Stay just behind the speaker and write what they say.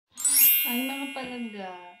Ay, mga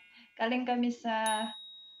palangga. Galing kami sa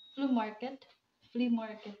Flohmarkt. Flea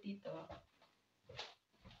market dito.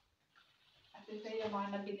 At ito yung mga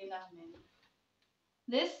nabili namin.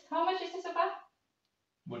 This? How much is this about?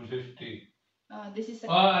 150. This is a...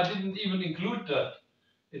 I didn't even include that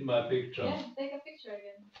in my picture. Yeah, take a picture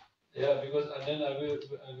again. Yeah, because then I will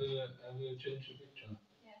change the picture.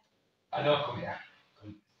 Yeah. I know, come here.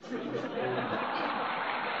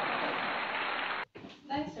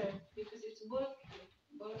 Nicer, because it's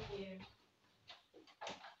bulkier.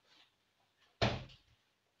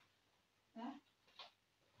 Huh?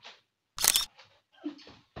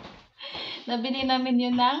 Nabili namin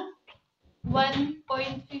yun ng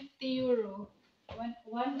 1.50 euro.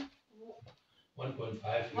 1.5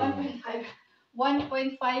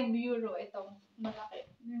 euro itong malaki.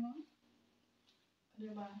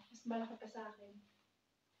 Diba? Mas malaki pa sa akin.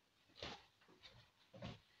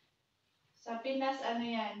 Sa Pinas, ano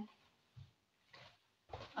yan?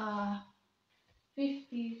 50.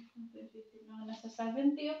 Mga nasa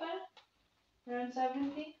 70 o pa? Around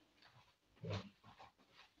 70?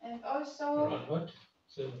 And also... Around what?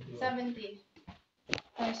 70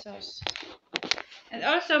 pesos. And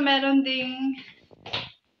also, meron ding...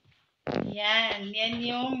 Yan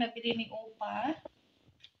yung nabili ni Opa.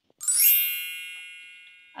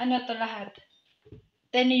 Ano to lahat?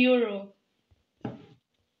 10 euro.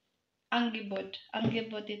 Ang gibot. Ang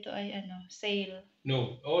gibot ito ay ano, sale.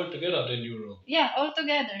 No, all together 10 euro. Yeah, all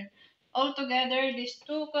together. All together, these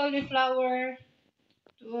 2 cauliflower,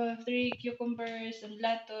 3 cucumbers, and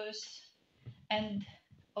lettuce, and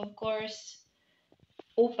of course,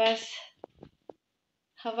 Opa's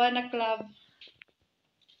Havana Club.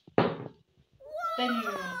 10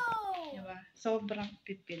 euro. Diba? Sobrang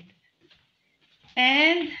pipid.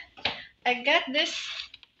 And I got this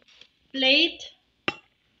plate.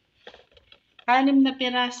 6 na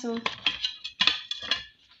piraso.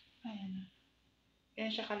 Ayan.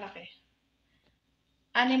 Ganyan siya kalaki.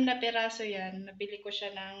 6 na piraso yan. Nabili ko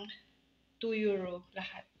siya ng 2 euro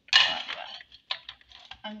lahat. Diba?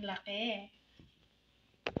 Ang laki.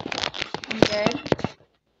 And then,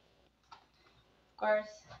 of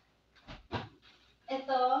course,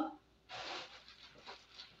 ito,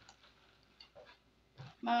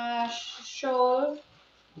 mga shawl.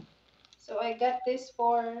 So, I got this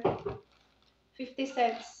for 50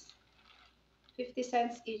 cents. 50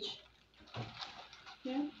 cents each.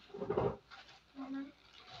 Yeah.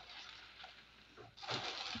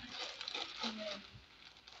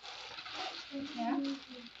 Yeah.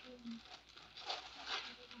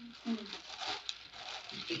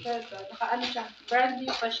 Ito, naka-ano siya, brand new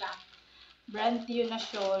pa siya. Brand new na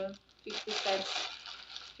shawl, 50 cents.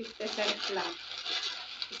 50 cents lang.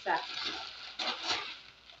 Isa.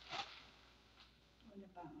 Ano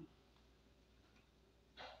ba?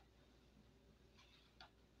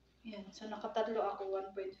 Yan, so nakatatlo ako,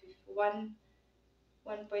 1.5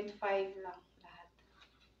 lang lahat.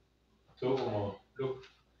 So, look.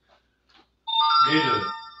 Little.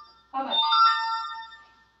 How much?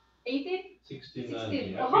 18? 16.90.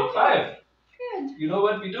 16. I paid 5. Good. You know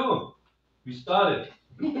what we do? We started.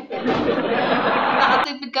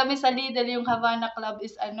 Nakatipid kami sa Lidl, yung Havana Club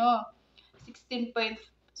is ano, 16.5.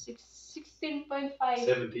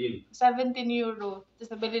 17 euro. Tapos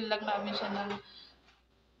nabili lang namin siya ng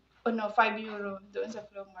 5 euro doon sa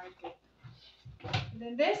Flohmarkt. And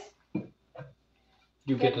then this?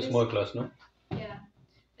 You get a small glass, no? Yeah.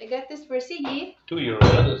 I got this for Siggy. 2 euro.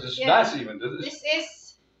 This is nice even. This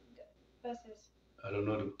is... What's this? I don't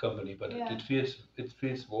know the company, but Yeah. it feels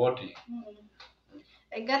worthy.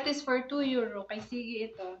 I got this for 2 euro. Kay Siggy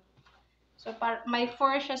ito. So, may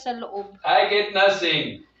 4 siya sa loob. I get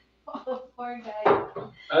nothing. Oh, poor guy.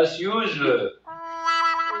 As usual.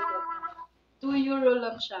 2 euro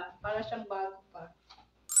lang siya. Para siyang bago pa.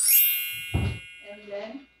 And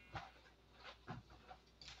then,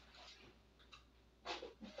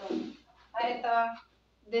 ito.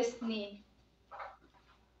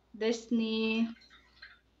 Disney.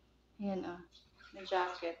 Ayan na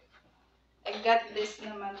jacket. I got this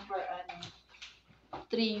naman for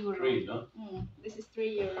 3 euro. 3, no? This is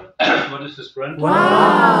 3 euro. What is this brand?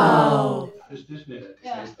 Wow! It's Disney.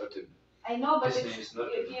 Yeah. Disney is not in. I know, but Disney is not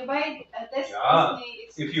if you buy this Yeah. Disney,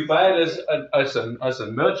 If you buy it as a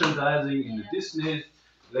merchandising in the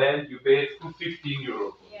Disneyland, you pay 15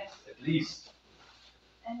 euro. Yes. At least.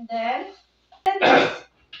 And then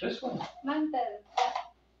This one. mantle.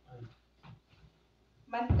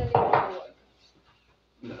 Mantle yung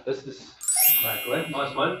No, this is my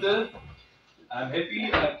grandma's mantle. I'm happy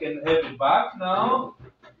I can have it back now.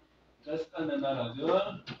 Just on another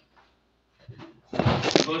girl.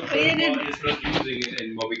 because We need- grandma is not using it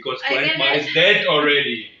anymore because I grandma didn't- is dead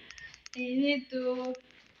already. You need to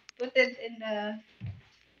put it in the...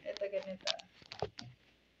 Ito ganito.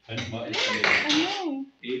 Grandma is Ano?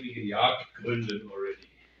 ewige Jagdgründen already.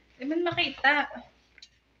 Di man makita.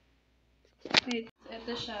 Wait,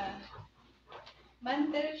 ito siya.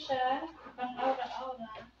 Mantel siya. Pang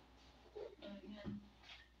aura-aura. Ayan.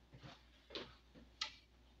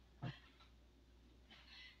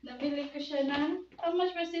 Nabili ko siya ng... How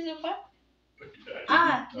much was this pa?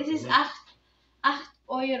 This is 8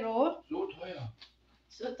 euro. So teuer.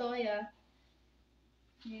 So teuer.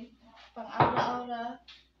 Yes. Pang aura-aura.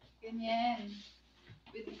 Ganyan.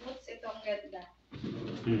 With boots, ito ang ganda.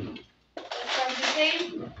 From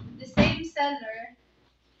the same seller,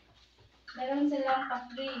 meron silang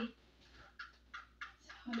pa-free.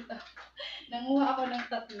 So, nanguha ako ng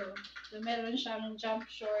 3. So, meron siyang jump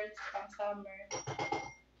shorts pang summer.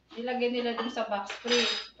 Nilagay nila dun sa box free.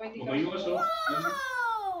 Pwede ka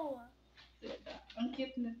Ito. Ang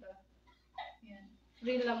cute nito. Yan.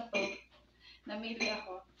 Free lang to. Namili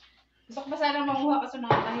ako. Gusto ko pa sana manguha kasi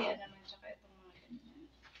nakakahiya naman. Tsaka itong mga ganyan.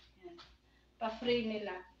 Yan. Pa-free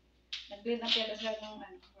nila. Naglinapira sila ng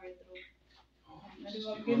wardrobe.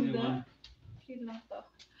 Naliwag ganda. Cute lang to.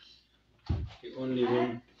 The only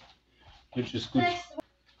one which is good. Next,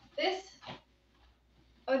 this.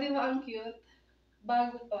 Oh, di ba ang cute?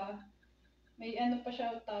 Bago pa. May ano pa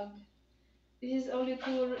siya tag. This is only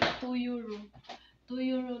 2 euro. 2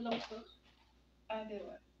 euro lang to. Di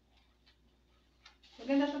ba?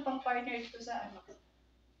 Maganda to pang partners to sa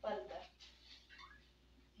palda.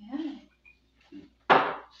 Yan.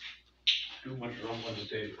 Too much wrong on the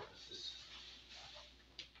table.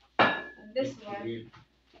 And this one,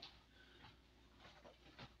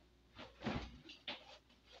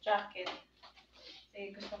 jacket.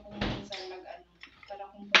 Kasi gusto kong minsan para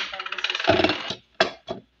komportable sa school.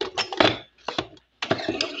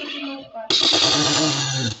 Gusto sinukat.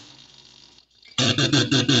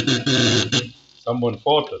 Someone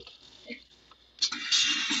fought it.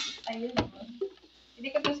 Ayun. Hindi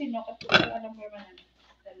ko to sinukat. Pero alam ko naman.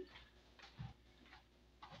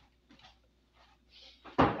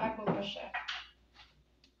 Bago pa siya.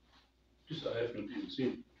 This I have not even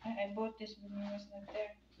seen. I bought this when he was not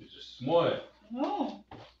there. It's small. No.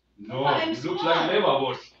 No, Papa, I'm it looks small. like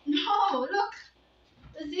leberwurst. No, look.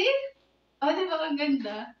 See? Oh, di ba ang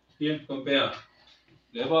ganda? Here, compare.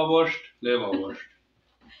 Leberwurst, leberwurst.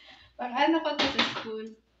 Pang ano ko to sa school.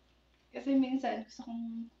 Kasi minsan gusto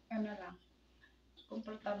kong lang.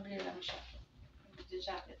 Komportable lang siya. Medyo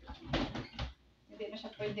jacket lang. Hindi na siya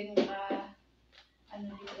pwedeng dito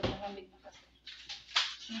malamig na kasi.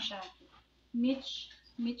 Ano siya?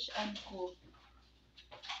 Mitch and Co.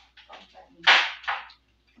 Company.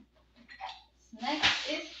 Next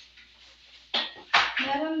is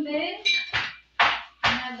meron din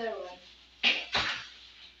another one.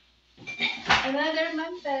 Another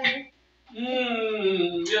mantel.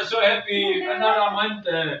 We are so happy. Another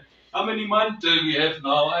mantel. How many mantel we have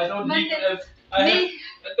now? I don't even have. I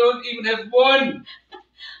don't even have one.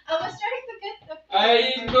 I was trying to get the.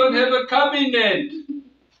 I don't have a cabinet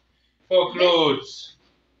for clothes.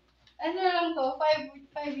 Ano lang to?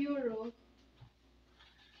 5 euro.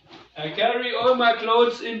 I carry all my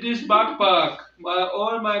clothes in this backpack.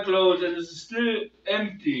 All my clothes, and it's still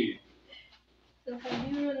empty. So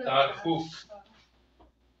 5 euro lang. Darfuk.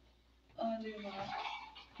 Oh, di ba?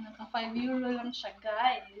 Naka 5 euro lang siya,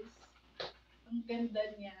 guys. Ang ganda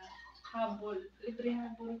niya. Habol. Libre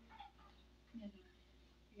habol. Yan.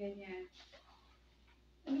 Ganyan.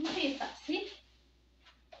 Ano makita? See?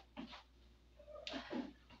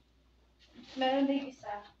 Meron din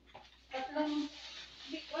isa. Tatlong,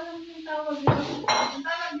 hindi ko alam yung tawag dito. Ang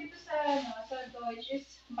tawag dito sa Deutsch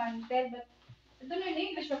is mantel, but I don't know in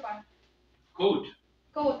English pa. Coat.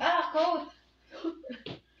 Coat. Coat.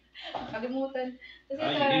 Nakalimutan. Kasi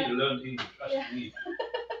You need to learn English. Yeah. Trust me.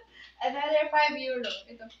 Another 5 euro.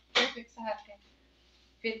 Ito, perfect sa akin.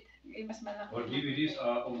 Fit. Mas malaki. Or DVDs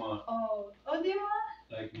are Oma Oh, di ba?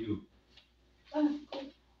 like you. Cool.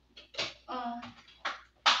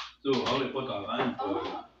 So, Harry Potter rein.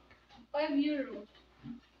 5 euro.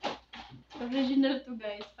 Original to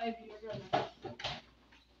guys, 5 euro na.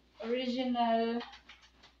 Original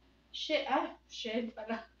Shen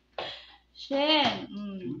pala. Shen.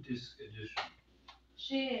 Two-disc edition.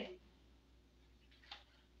 Shen.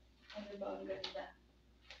 Ano ba ang ganda?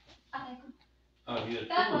 Here too.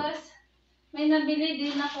 Tapos, may nabili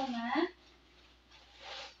din ako na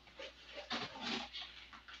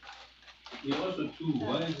Here also two.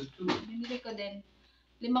 Why is it two? binili ko din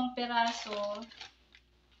 5 peraso.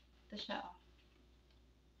 Ito siya,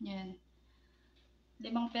 Yan.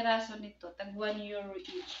 5 piraso nito. Tag 1 euro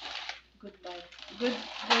each. Goodbye.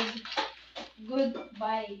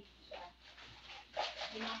 Goodbye. Siya.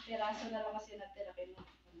 5 piraso na lang kasi natira kayo.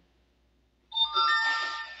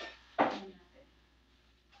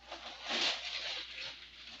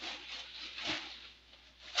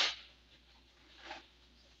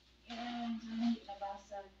 Yan. So, hindi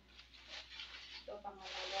nabasag. Ito,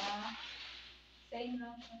 pangalawa. Same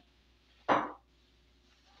lang siya.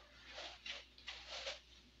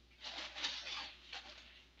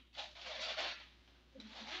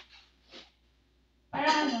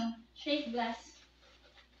 Parang ano, shake glass.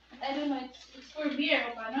 But I don't know, it's for beer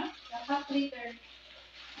o paano? Half liter.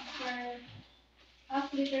 For half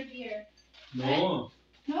liter beer. No.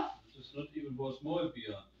 No? This is not even for small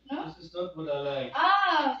beer. No? This is not what I like.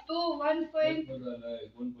 Ah, 1.2. Not what I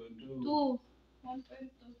like. 1.2.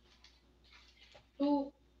 1.2.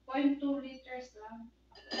 2.2 liters lang.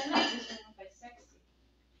 I like this one by sexy.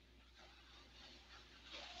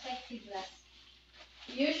 Sexy glass.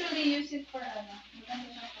 Usually use it for ano,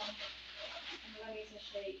 maganda siya pang malagay sa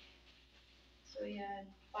shake. So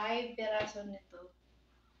yan, 5 peraso nito.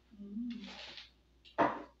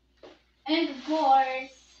 And of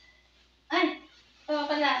course, ay, ito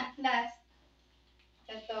pala, last.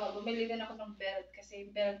 Ito, bumili din ako ng belt kasi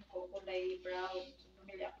yung belt ko kulay brown. So,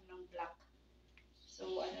 bumili ako ng black.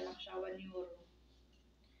 So, ano lang siya, 1 euro.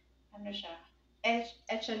 Ano siya?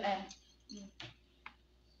 H&M.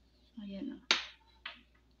 Ayan o.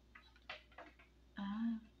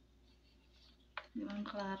 Di ba ang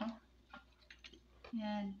klaro?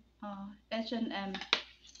 Yan. H&M.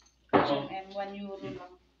 H&M, 1 euro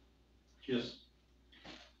lang. Cheers.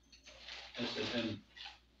 S&M.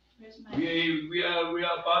 Where's my... We are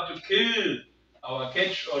about to kill our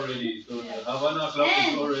catch already. So the Havana Club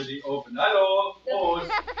is already open. Hello,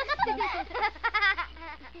 Prost.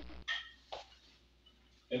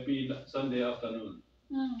 Happy Sunday afternoon.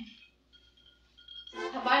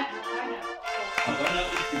 Havana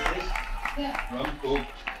is the best rum coke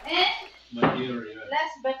material.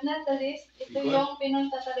 Last but not the least, ito yung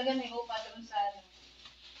pinunta talaga ni Opa doon sa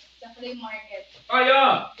Flohmarkt. Ah,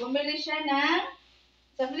 yeah! Bumili siya ng...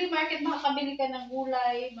 Sa Flohmarkt, makakabili ka ng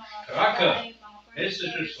gulay, mga Krake. gulay, mga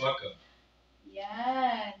Hessische Krake.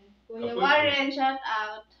 Yan. Kuya Warren, shout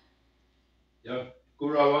out. Yeah,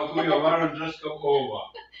 Kuya Warren just come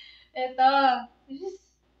over. Ito. Is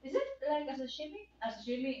it like a sashimi?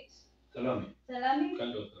 Sashimi. Salami. Salami?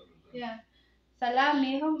 Kind of salami. Yeah.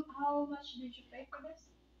 Salami. How much did you pay for this?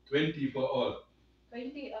 20 for all.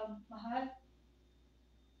 20. Mahal.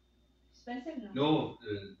 Expensive, no? No,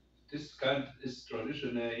 this kind is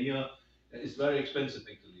traditional here. It's very expensive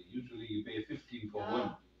actually. Usually you pay 15 for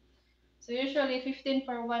one. So usually 15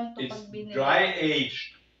 for one to It's pag binili. dry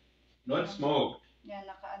aged, not smoked. Yan,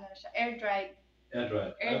 naka-ano na siya. Air dried. Air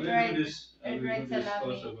dried. Air I will dried. do this. I Air will dried do this salami.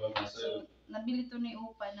 also by myself. So, nabili to ni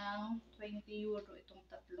Upa ng 20 euro itong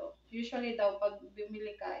tatlo. Usually daw, pag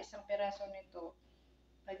bumili ka, isang peraso nito,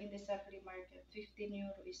 pag hindi sa flea market, 15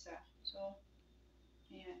 euro isa. So,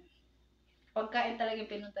 ayan. Pagkain talaga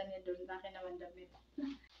pinunta niya doon, akin naman damit.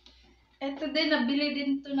 Ito din, nabili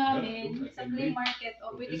din to namin sa flea market.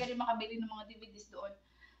 O, pwede ka rin makabili ng mga DVDs doon.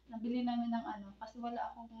 Nabili namin ng ano, kasi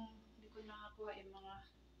wala akong, hindi ko nakakuha yung mga,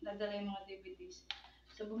 nadala yung mga DVDs.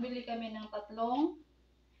 So, bumili kami ng 3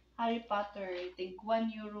 Harry Potter. Tig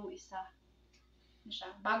 1 euro isa. Ano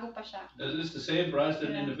siya? Bago pa siya. That is the same price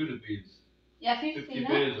than in the Philippines. Yeah, 50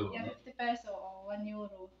 na? peso. Yeah, 50 peso. O, 1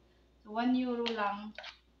 euro. So, 1 euro lang.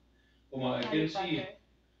 I can see.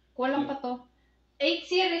 Kulang pa to. 8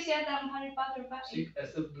 series yata ang Harry Potter pa.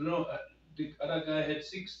 No, the other guy had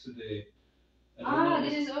 6 today.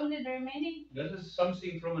 This is only the remaining? That is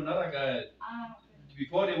something from another guy. Okay.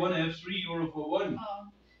 Before they want to have 3 euro for one.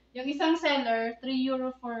 Yung isang seller, 3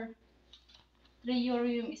 euro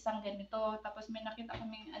yung isang ganito. Tapos may nakita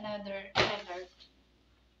kaming another seller.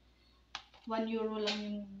 1 euro lang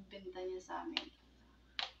yung benta niya sa amin.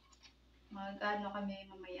 Mag-ano kami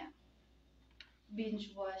mamaya.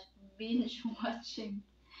 Binge watching.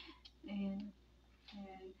 Ayan.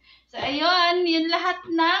 So, ayun. Yun lahat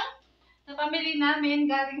ng napamili namin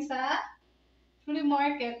galing sa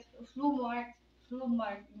Flohmarkt. Flohmarkt.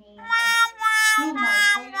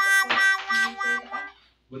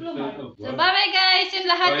 So, bye-bye guys!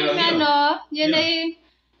 Yung lahat yung ano, yun na yung,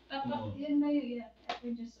 yeah, I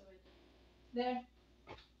can just show it. There.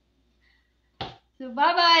 So,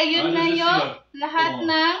 bye-bye! Yun na yung lahat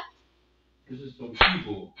ng, This is from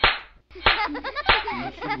Chibo.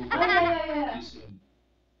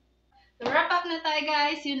 So, wrap up na tayo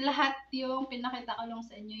guys. Yun lahat yung pinakita ko lang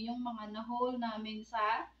sa inyo, yung mga na-haul namin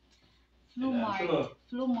sa Flohmarkt. sure.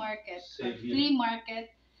 Flohmarket. Same here. Flea market.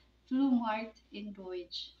 Flohmarkt in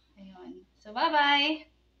Deutsch. Ayun. So, bye-bye!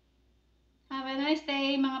 Have a nice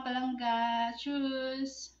day, mga palangga.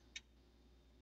 Tschüss!